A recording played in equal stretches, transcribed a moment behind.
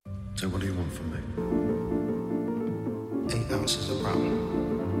So what do you want from me? 8 ounces of rum.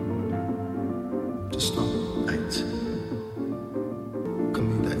 Just stop. 8. Can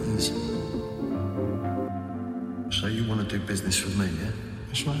be that easy. So you want to do business with me, yeah?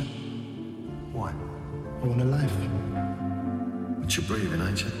 That's right. Why? I want a life. But you're breathing,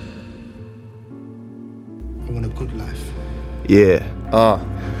 ain't you? I want a good life. Yeah,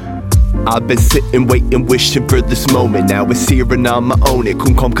 I've been sitting, waiting, wishing for this moment. Now it's here and I'ma own it.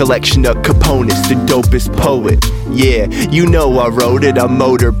 Kumquam collection of components, the dopest poet. Yeah, you know I wrote it, I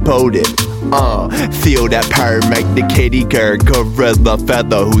motorboat it. Feel that power, make the kitty girl gorilla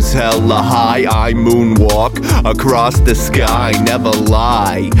feather who's hella high. I moonwalk across the sky, never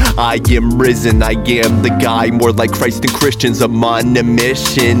lie. I am risen, I am the guy, more like Christ and Christians. I'm on a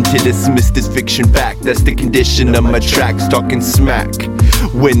mission to dismiss this fiction fact. That's the condition of my tracks, talking smack.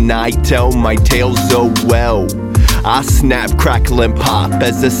 When I tell my tales so well, I snap, crackle, and pop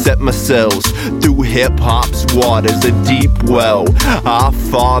as I set my sails through hip-hop's waters, a deep well. I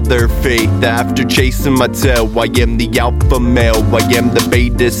father faith after chasing my tail. I am the alpha male, I am the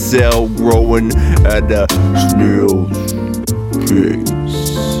beta cell growing at a snail's pace.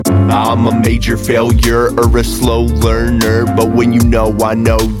 I'm a major failure or a slow learner, but when you know, I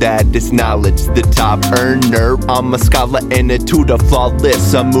know that it's knowledge the top earner. I'm a scholar and a tutor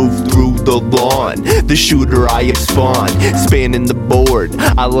flawless. I move through the lawn, the shooter I have spawned, spanning the board.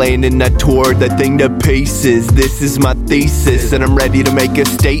 I land and I toward the thing to paces. This is my thesis and I'm ready to make a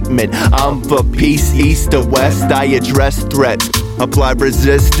statement. I'm for peace, east to west. I address threats, apply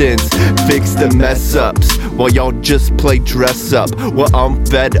resistance, fix the mess ups, while y'all just play dress up. Well, I'm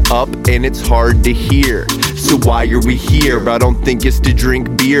fed up and it's hard to hear. So why are we here? I don't think it's to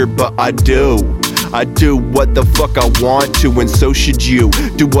drink beer, but I do what the fuck I want to, and so should you.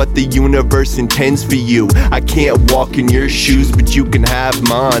 Do what the universe intends for you. I can't walk in your shoes, but you can have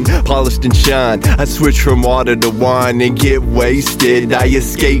mine. Polished and shine, I switch from water to wine and get wasted. I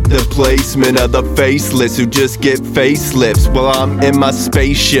escape the placement of the faceless who just get facelifts while I'm in my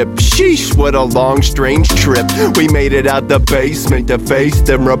spaceship. Sheesh, what a long, strange trip. We made it out the basement to face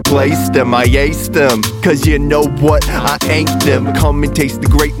them, replace them. I aced them, cause you know what? I ain't them. Come and taste the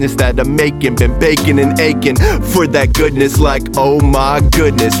greatness that I'm making. Been baking and aching for that goodness, like oh my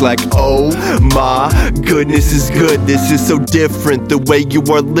goodness, like oh my goodness is good. This is so different the way you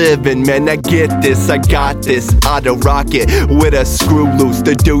are living, man. I get this, I got this. Auto rocket with a screw loose,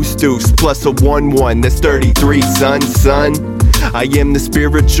 the deuce plus a 1-1, that's 33, son. I am the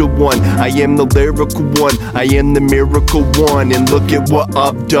spiritual one, I am the lyrical one, I am the miracle one. And look at what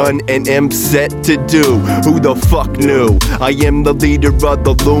I've done and am set to do. Who the fuck knew? I am the leader of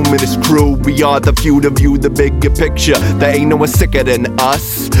the luminous crew. We are the few to view the bigger picture. There ain't no one sicker than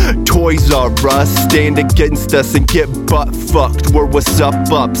us. Toys R Us stand against us and get butt fucked. Where what's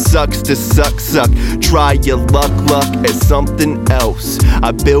up, sucks to suck. Try your luck at something else.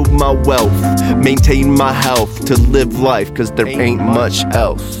 I build my wealth, maintain my health to live life, cause there ain't much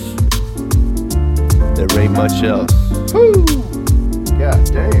else. There ain't much else. Woo.